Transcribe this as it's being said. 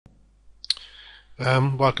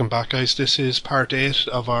Welcome back, guys. This is part 8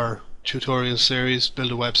 of our tutorial series,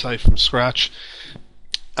 Build a Website from Scratch.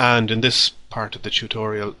 And in this part of the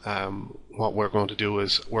tutorial, what we're going to do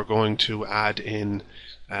is we're going to add in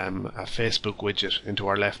a Facebook widget into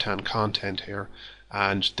our left-hand content here.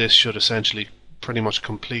 And this should essentially pretty much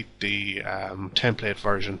complete the template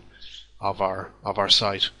version of our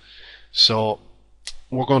site. So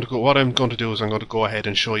what I'm going to do is I'm going to go ahead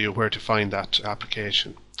and show you where to find that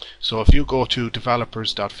application. So if you go to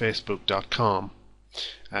developers.facebook.com,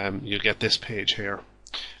 you'll get this page here,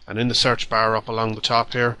 and in the search bar up along the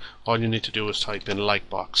top here, all you need to do is type in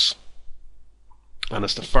Lightbox, and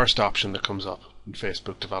it's the first option that comes up in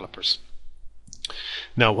Facebook Developers.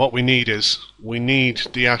 Now what we need is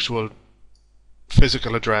the actual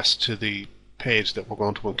physical address to the page that we're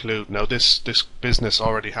going to include. Now this business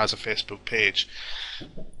already has a Facebook page,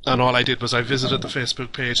 and all I did was I visited the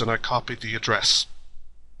Facebook page and I copied the address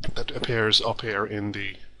that appears up here in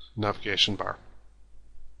the navigation bar,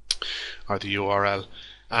 or the URL,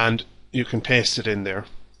 and you can paste it in there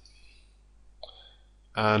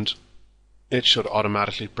and it should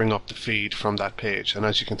automatically bring up the feed from that page, and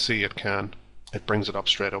as you can see it brings it up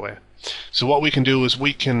straight away. So what we can do is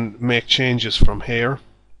we can make changes from here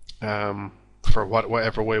for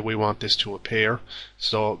whatever way we want this to appear.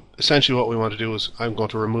 So essentially what we want to do is I'm going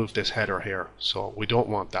to remove this header here, so we don't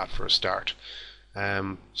want that for a start.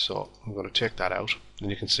 So I'm going to take that out,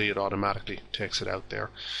 and you can see it automatically takes it out there.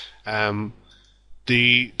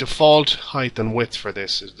 The default height and width for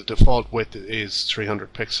this is, the default width is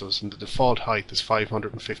 300 pixels and the default height is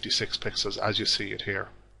 556 pixels, as you see it here,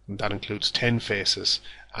 and that includes 10 faces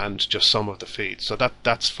and just some of the feed, so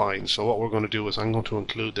that's fine. So what we're going to do is I'm going to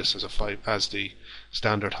include this as the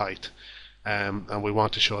standard height, and we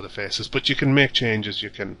want to show the faces, but you can make changes.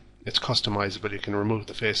 It's customizable. You can remove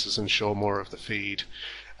the faces and show more of the feed.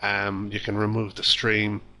 You can remove the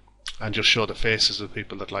stream and just show the faces of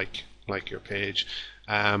people that like your page.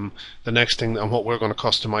 The next thing, and what we're going to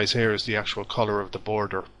customize here, is the actual color of the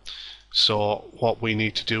border. So what we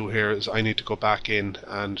need to do here is I need to go back in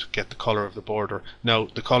and get the color of the border. Now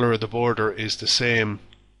the color of the border is the same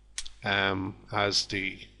as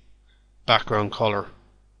the background color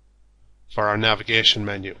for our navigation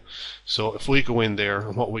menu. So if we go in there,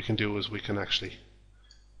 and what we can do is we can actually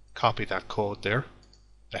copy that code there,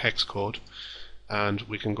 the hex code, and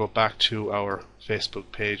we can go back to our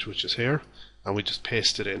Facebook page, which is here, and we just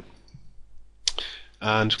paste it in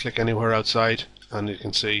and click anywhere outside, and you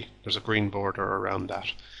can see there's a green border around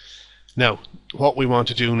that. Now what we want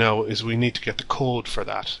to do now is we need to get the code for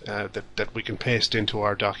that that we can paste into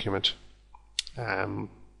our document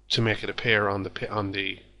to make it appear on the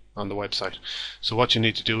website. So what you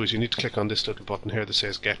need to do is you need to click on this little button here that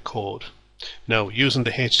says Get Code. Now using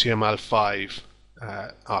the HTML5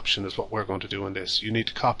 option is what we're going to do in this. You need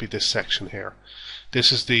to copy this section here.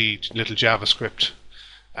 This is the little JavaScript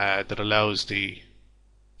that allows the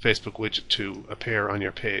Facebook widget to appear on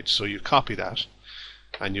your page. So you copy that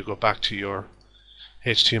and you go back to your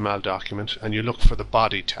HTML document and you look for the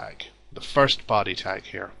body tag, the first body tag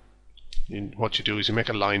here. What you do is you make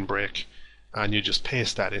a line break and you just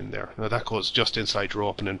paste that in there. Now that goes just inside your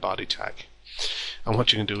opening body tag, and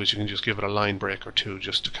what you can do is you can just give it a line break or two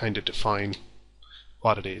just to kind of define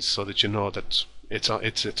what it is, so that you know that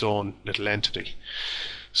it's its own little entity.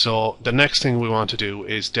 So the next thing we want to do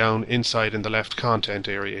is down inside in the left content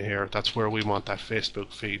area here, that's where we want that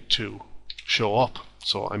Facebook feed to show up.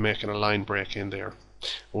 So I'm making a line break in there,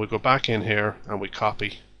 and we go back in here and we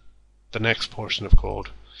copy the next portion of code,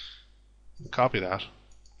 copy that,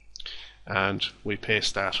 and we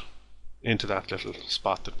paste that into that little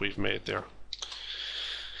spot that we've made there.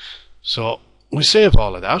 So we save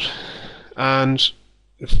all of that, and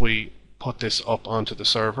if we put this up onto the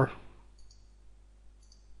server,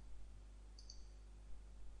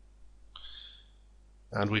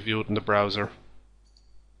 and we view it in the browser,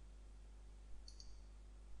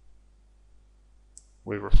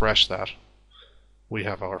 we refresh that, we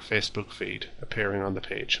have our Facebook feed appearing on the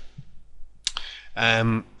page.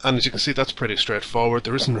 And as you can see, that's pretty straightforward.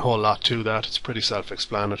 There isn't a whole lot to that. It's pretty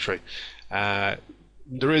self-explanatory. There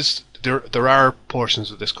are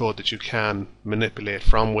portions of this code that you can manipulate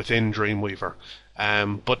from within Dreamweaver,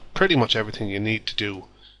 but pretty much everything you need to do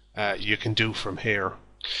you can do from here.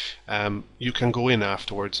 You can go in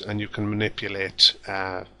afterwards and you can manipulate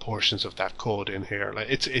portions of that code in here. Like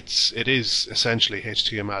it is essentially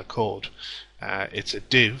HTML code. It's a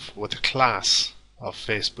div with a class of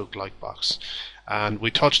Facebook Lightbox. And we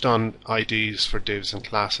touched on IDs for divs and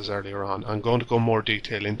classes earlier on. I'm going to go more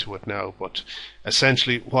detail into it now, but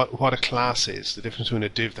essentially what a class is, the difference between a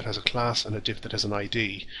div that has a class and a div that has an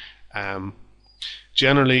ID.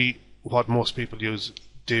 Generally, what most people use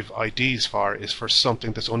div IDs for is for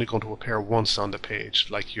something that's only going to appear once on the page,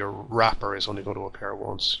 like your wrapper is only going to appear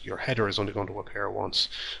once, your header is only going to appear once.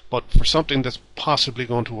 But for something that's possibly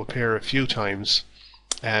going to appear a few times,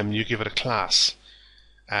 you give it a class,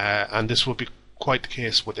 and this would be quite the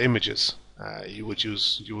case with images. You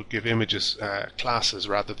would give images classes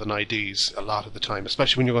rather than IDs a lot of the time,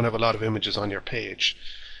 especially when you're going to have a lot of images on your page.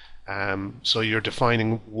 So you're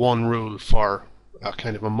defining one rule for a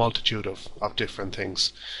kind of a multitude of different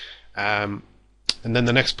things. And then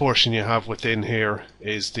the next portion you have within here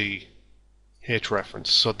is the href.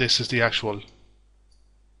 So this is the actual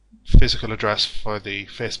physical address for the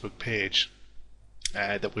Facebook page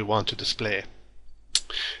that we want to display.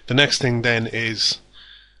 The next thing then is,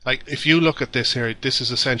 like, if you look at this here, this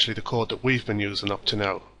is essentially the code that we've been using up to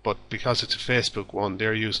now, but because it's a Facebook one,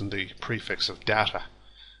 they're using the prefix of data,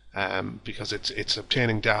 because it's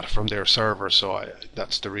obtaining data from their server, so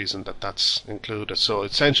that's the reason that that's included. So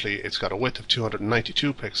essentially it's got a width of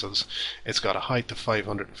 292 pixels, it's got a height of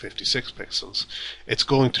 556 pixels, it's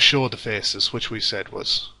going to show the faces, which we said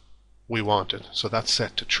was we wanted, so that's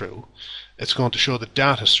set to true. It's going to show the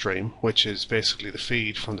data stream, which is basically the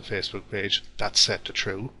feed from the Facebook page, that's set to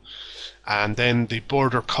true. And then the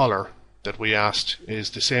border color that we asked is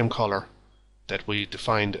the same color that we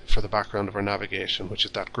defined for the background of our navigation, which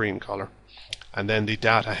is that green color. And then the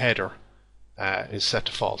data header is set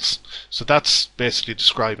to false. So that's basically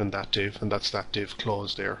describing that div, and that's that div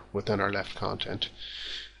closed there within our left content.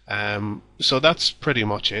 So that's pretty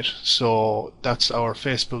much it. So that's our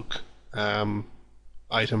Facebook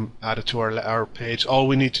item added to our page. All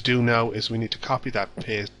we need to do now is we need to copy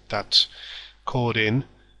that code in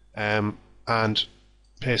and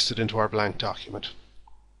paste it into our blank document.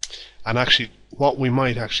 And actually what we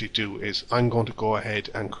might actually do is I'm going to go ahead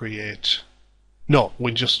and create, no,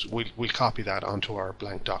 we'll copy that onto our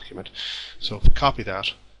blank document. So if we copy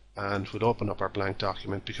that, and we'll open up our blank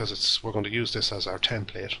document, because we're going to use this as our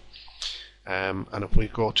template. And if we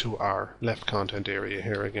go to our left content area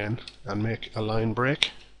here again and make a line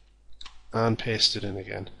break and paste it in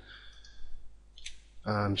again,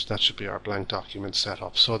 and that should be our blank document set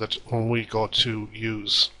up, so that when we go to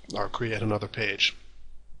use or create another page,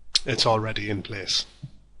 it's already in place.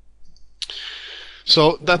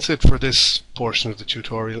 So that's it for this portion of the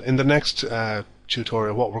tutorial. In the next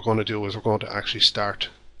tutorial, what we're going to do is we're going to actually start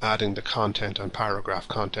adding the content and paragraph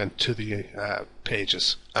content to the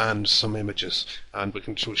pages and some images, and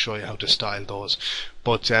we'll show you how to style those.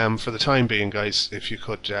 But for the time being, guys, if you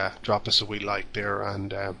could drop us a wee like there,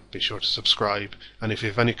 and be sure to subscribe, and if you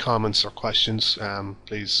have any comments or questions,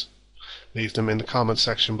 please leave them in the comments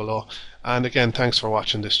section below. And again, thanks for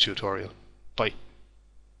watching this tutorial. Bye.